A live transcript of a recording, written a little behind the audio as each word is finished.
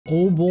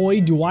Oh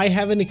boy, do I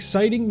have an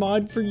exciting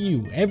mod for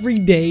you. Every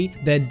day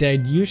that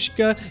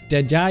Dadyushka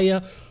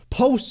Dadaya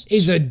posts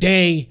is a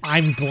day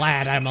I'm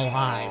glad I'm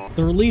alive.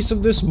 The release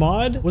of this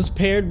mod was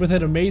paired with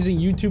an amazing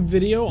YouTube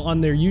video on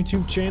their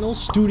YouTube channel,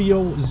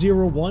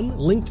 Studio01.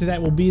 Link to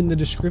that will be in the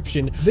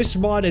description. This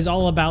mod is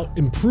all about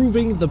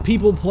improving the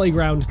People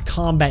Playground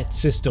combat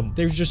system.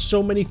 There's just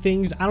so many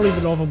things, I don't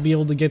even know if I'll be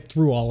able to get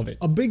through all of it.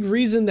 A big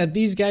reason that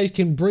these guys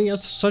can bring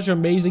us such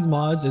amazing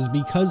mods is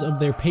because of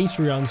their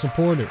Patreon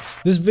supporters.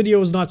 This video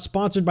is not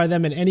sponsored by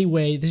them in any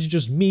way. This is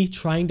just me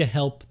trying to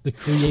help the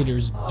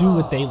creators do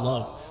what they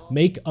love.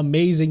 Make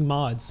amazing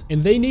mods,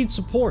 and they need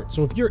support.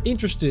 So if you're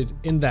interested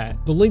in that,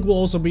 the link will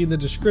also be in the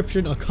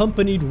description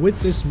accompanied with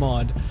this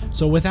mod.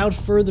 So without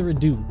further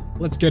ado,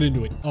 let's get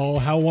into it. Oh,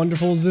 how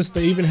wonderful is this?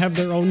 They even have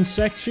their own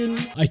section.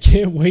 I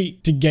can't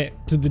wait to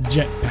get to the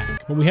jetpack,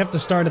 but we have to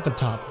start at the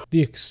top.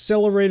 The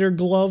accelerator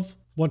glove,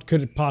 what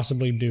could it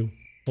possibly do?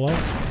 Hello?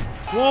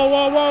 Whoa,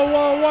 whoa, whoa,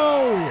 whoa,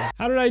 whoa!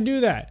 How did I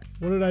do that?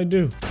 What did I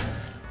do?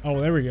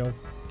 Oh, there we go.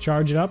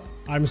 Charge it up.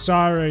 I'm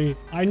sorry.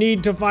 I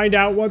need to find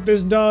out what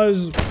this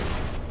does.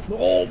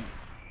 Oh!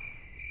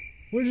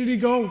 Where did he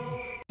go?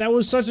 That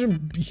was such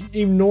an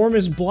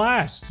enormous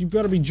blast. You've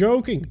got to be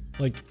joking.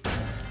 Like,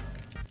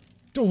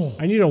 oh,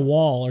 I need a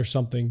wall or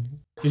something.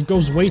 It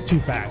goes way too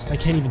fast. I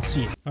can't even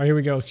see it. All right, here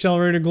we go.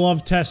 Accelerator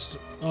glove test.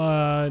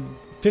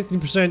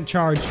 50%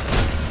 charge.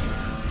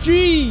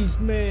 Jeez,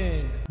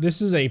 man.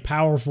 This is a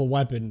powerful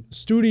weapon.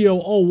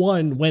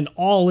 Studio01 went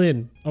all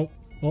in. Oh,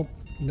 well,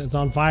 that's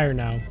on fire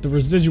now. The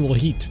residual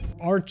heat.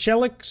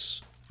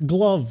 Archelix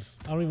glove.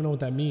 I don't even know what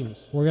that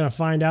means. We're gonna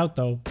find out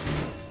though.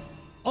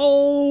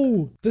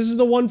 Oh, this is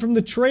the one from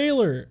the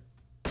trailer.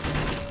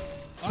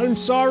 I'm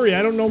sorry,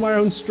 I don't know my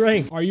own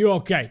strength. Are you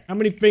okay? How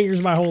many fingers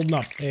am I holding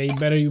up? Hey, you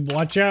better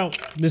watch out.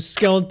 This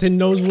skeleton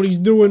knows what he's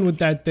doing with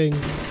that thing.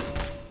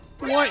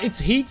 What? It's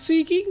heat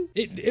seeking?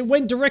 It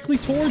went directly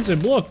towards him.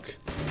 Look,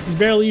 he's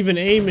barely even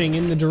aiming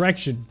in the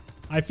direction.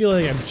 I feel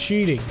like I'm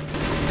cheating.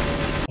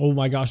 Oh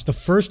my gosh, the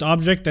first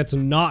object that's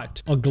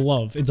not a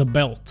glove, it's a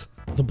belt.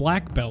 The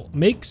black belt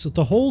makes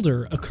the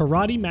holder a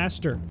karate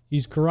master.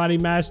 He's karate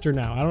master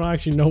now. I don't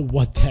actually know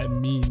what that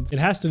means. It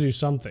has to do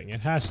something.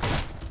 It has to.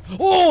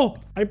 Oh!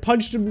 I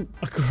punched him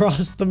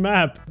across the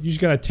map. You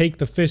just gotta take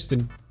the fist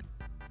and...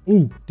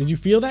 Ooh, did you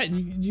feel that?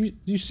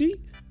 You see?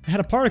 It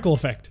had a particle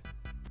effect.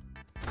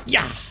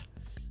 Yeah!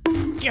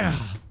 Yeah!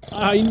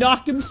 He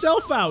knocked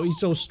himself out. He's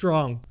so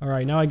strong. All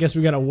right, now I guess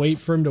we gotta wait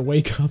for him to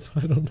wake up.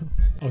 I don't know.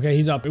 Okay,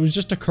 he's up. It was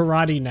just a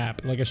karate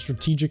nap, like a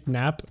strategic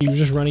nap. He was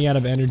just running out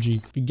of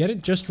energy. If you get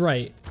it just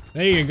right.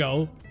 There you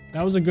go.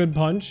 That was a good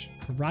punch.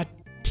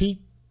 Karate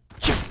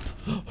chop.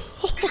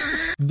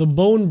 The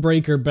bone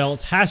breaker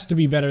belt has to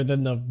be better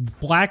than the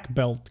black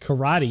belt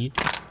karate.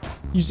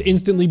 You just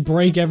instantly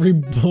break every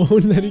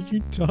bone that you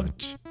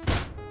touch.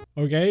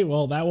 Okay,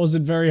 well, that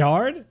wasn't very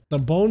hard. The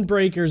bone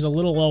breaker's a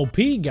little OP,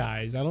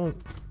 guys. I don't...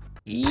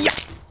 Yeah!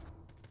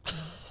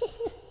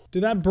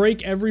 Did that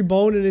break every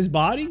bone in his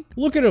body?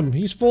 Look at him.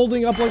 He's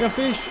folding up like a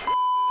fish.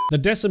 The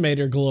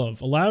decimator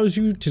glove allows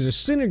you to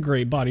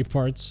disintegrate body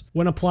parts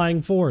when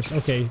applying force.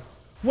 Okay.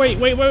 Wait.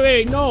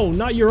 No,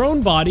 not your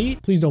own body.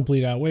 Please don't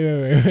bleed out.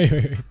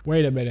 Wait.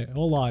 Wait a minute.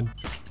 Hold on.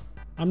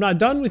 I'm not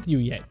done with you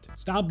yet.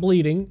 Stop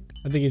bleeding.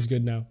 I think he's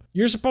good now.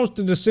 You're supposed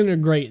to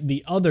disintegrate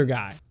the other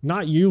guy,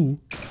 not you.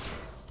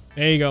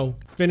 There you go.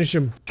 Finish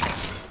him.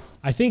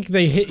 I think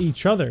they hit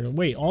each other.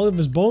 Wait, all of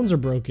his bones are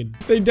broken.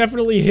 They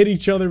definitely hit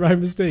each other by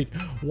mistake.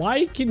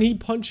 Why can he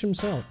punch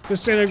himself?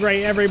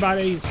 Disintegrate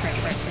everybody.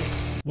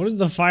 What does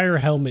the fire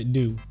helmet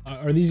do?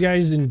 Are these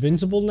guys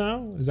invincible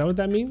now? Is that what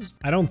that means?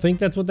 I don't think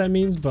that's what that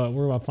means, but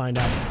we're about to find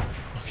out.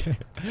 Okay.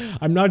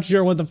 I'm not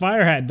sure what the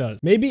fire hat does.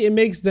 Maybe it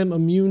makes them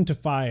immune to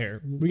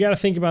fire. We gotta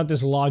think about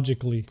this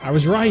logically. I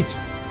was right.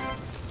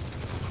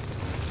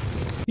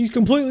 He's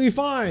completely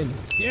fine.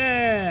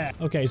 Yeah.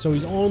 Okay, so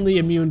he's only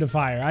immune to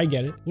fire. I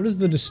get it. What is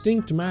the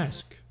distinct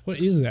mask? What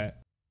is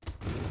that?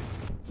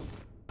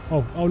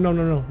 Oh,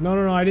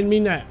 no. I didn't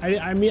mean that.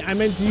 I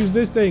meant to use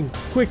this thing.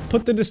 Quick,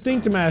 put the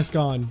distinct mask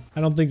on.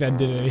 I don't think that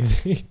did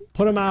anything.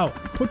 Put him out.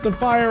 Put the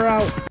fire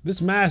out. This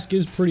mask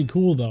is pretty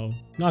cool though.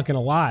 Not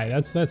gonna lie.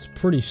 That's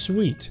pretty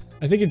sweet.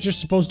 I think it's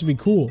just supposed to be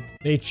cool.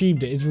 They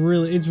achieved it. It's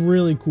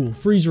really cool.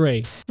 Freeze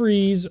ray.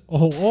 Freeze.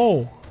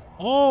 Oh.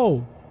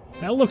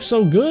 That looks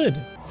so good.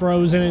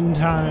 Frozen in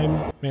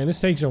time. Man, this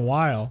takes a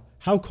while.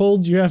 How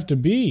cold do you have to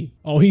be?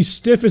 Oh, he's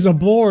stiff as a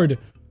board.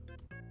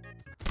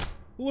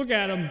 Look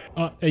at him.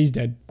 He's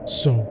dead.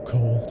 So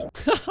cold.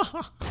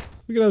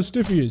 Look at how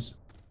stiff he is.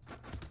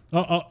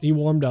 He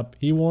warmed up.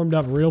 He warmed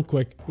up real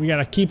quick. We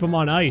gotta keep him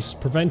on ice.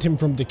 Prevent him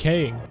from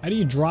decaying. How do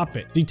you drop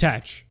it?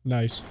 Detach.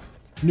 Nice.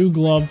 New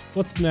glove.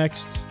 What's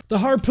next? The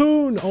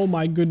harpoon. Oh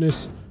my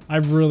goodness.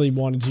 I've really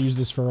wanted to use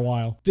this for a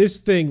while. This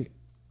thing.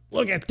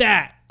 Look at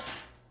that.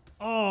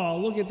 Oh,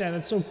 look at that.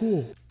 That's so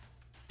cool.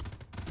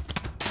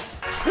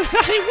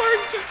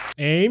 It worked.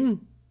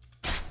 Aim.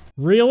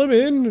 Reel him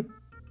in.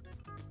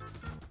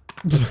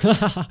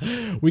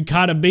 We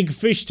caught a big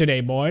fish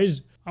today,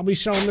 boys. I'll be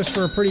selling this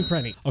for a pretty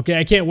penny. Okay,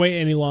 I can't wait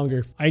any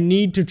longer. I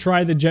need to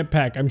try the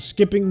jetpack. I'm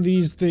skipping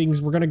these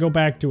things. We're gonna go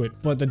back to it.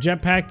 But the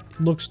jetpack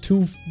looks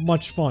too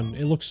much fun.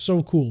 It looks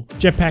so cool.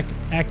 Jetpack,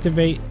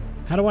 activate.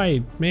 How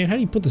do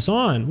you put this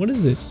on? What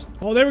is this?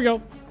 Oh, there we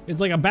go. It's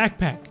like a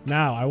backpack.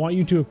 Now, I want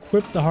you to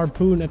equip the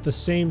harpoon at the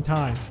same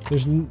time.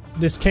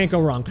 This can't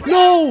go wrong.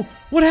 No!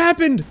 What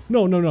happened?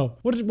 No.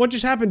 What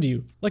just happened to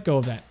you? Let go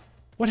of that.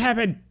 What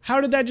happened?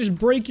 How did that just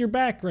break your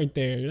back right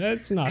there?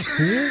 That's not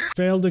cool.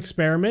 Failed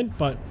experiment,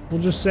 but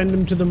we'll just send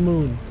him to the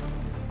moon.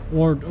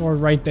 Or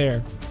right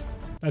there.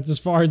 That's as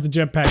far as the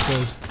jetpack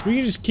goes. We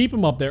can just keep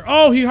him up there.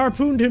 Oh, he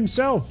harpooned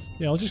himself.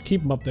 Yeah, let's just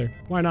keep him up there.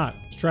 Why not?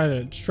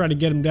 Let's try to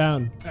get him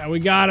down. Yeah, we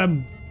got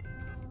him.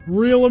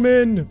 Reel him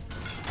in.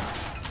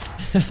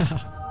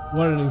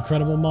 What an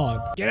incredible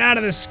mod. Get out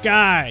of the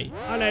sky.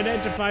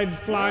 Unidentified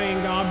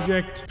flying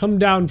object. Come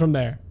down from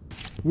there.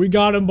 We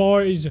got him,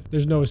 boys.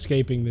 There's no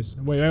escaping this.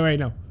 Wait,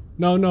 no.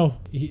 No.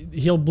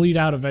 He'll bleed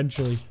out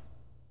eventually.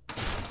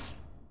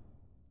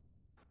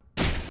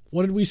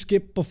 What did we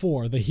skip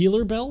before? The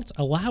healer belt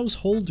allows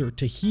holder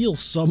to heal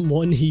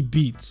someone he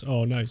beats.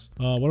 Oh, nice.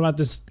 What about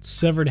this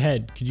severed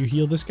head? Could you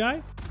heal this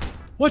guy?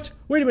 What?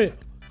 Wait a minute.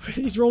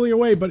 He's rolling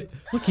away, but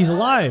look, he's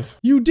alive.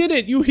 You did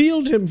it. You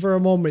healed him for a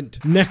moment.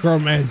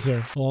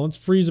 Necromancer. Oh, let's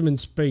freeze him in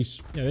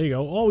space. Yeah, there you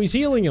go. Oh, he's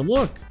healing him.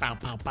 Look. Bow,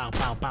 bow, bow,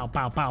 bow, bow,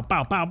 bow, bow,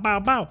 bow, bow, bow,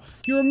 bow.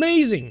 You're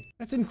amazing.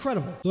 That's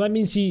incredible. So that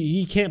means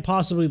he can't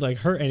possibly like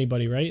hurt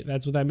anybody, right?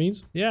 That's what that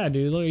means? Yeah,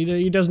 dude. Look,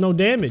 he does no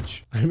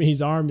damage. I mean,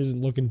 his arm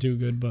isn't looking too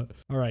good, but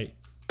all right.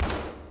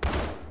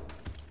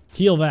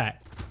 Heal that.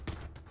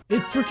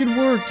 It freaking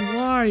worked.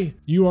 Why?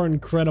 You are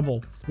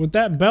incredible. With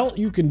that belt,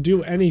 you can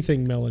do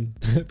anything, Melon.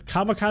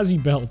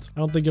 Kamikaze belt. I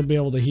don't think you'll be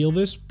able to heal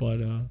this, but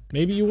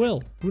maybe you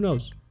will. Who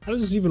knows? How does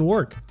this even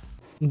work?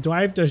 Do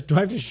I have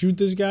to shoot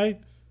this guy?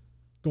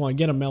 Go on,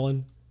 get him,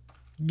 Melon.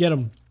 Get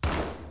him.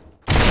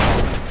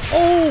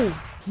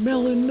 Oh!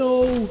 Melon,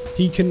 no!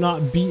 He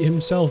cannot beat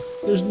himself.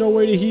 There's no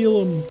way to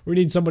heal him. We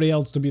need somebody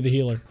else to be the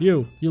healer.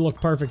 You look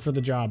perfect for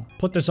the job.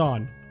 Put this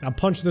on. Now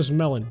punch this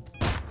melon.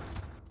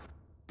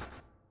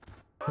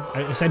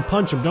 I said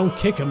punch him, don't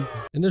kick him.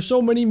 And there's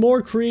so many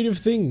more creative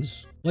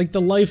things. Like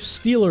the life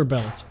stealer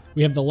belt.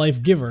 We have the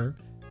life giver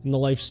and the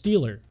life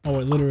stealer.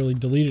 Oh, it literally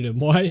deleted him.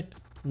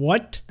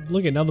 What?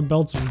 Look at now the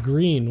belt's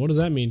green. What does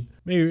that mean?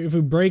 Maybe if we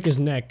break his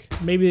neck,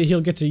 maybe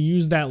he'll get to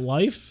use that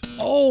life?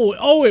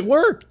 Oh, it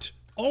worked.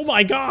 Oh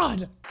my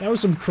god. That was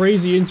some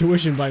crazy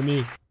intuition by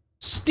me.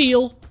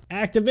 Steal.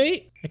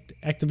 Activate.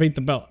 Activate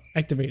the belt.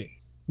 Activate it.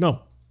 No,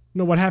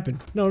 what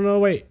happened? No,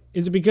 wait.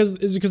 Is it because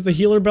the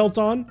healer belt's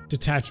on?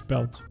 Detach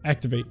belt.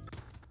 Activate.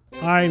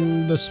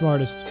 I'm the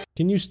smartest.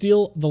 Can you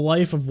steal the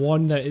life of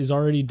one that is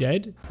already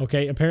dead?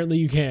 Okay, apparently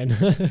you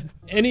can.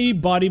 Any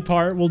body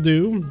part will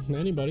do.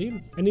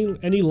 Anybody.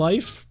 Any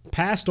life,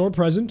 past or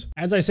present.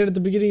 As I said at the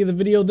beginning of the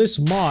video, this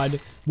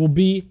mod will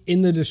be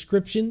in the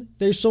description.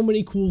 There's so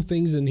many cool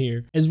things in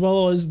here, as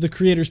well as the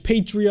creator's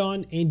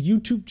Patreon and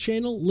YouTube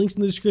channel, links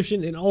in the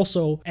description, and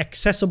also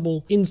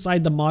accessible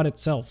inside the mod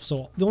itself.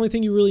 So the only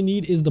thing you really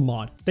need is the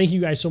mod. Thank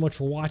you guys so much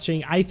for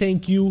watching. I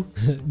thank you.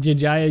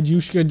 Djaya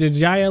Jushka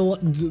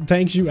Djaya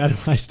thanks you.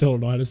 I still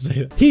don't know how to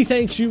say that. He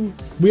thanks you.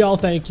 We all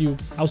thank you.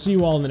 I'll see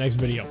you all in the next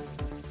video.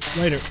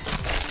 Later.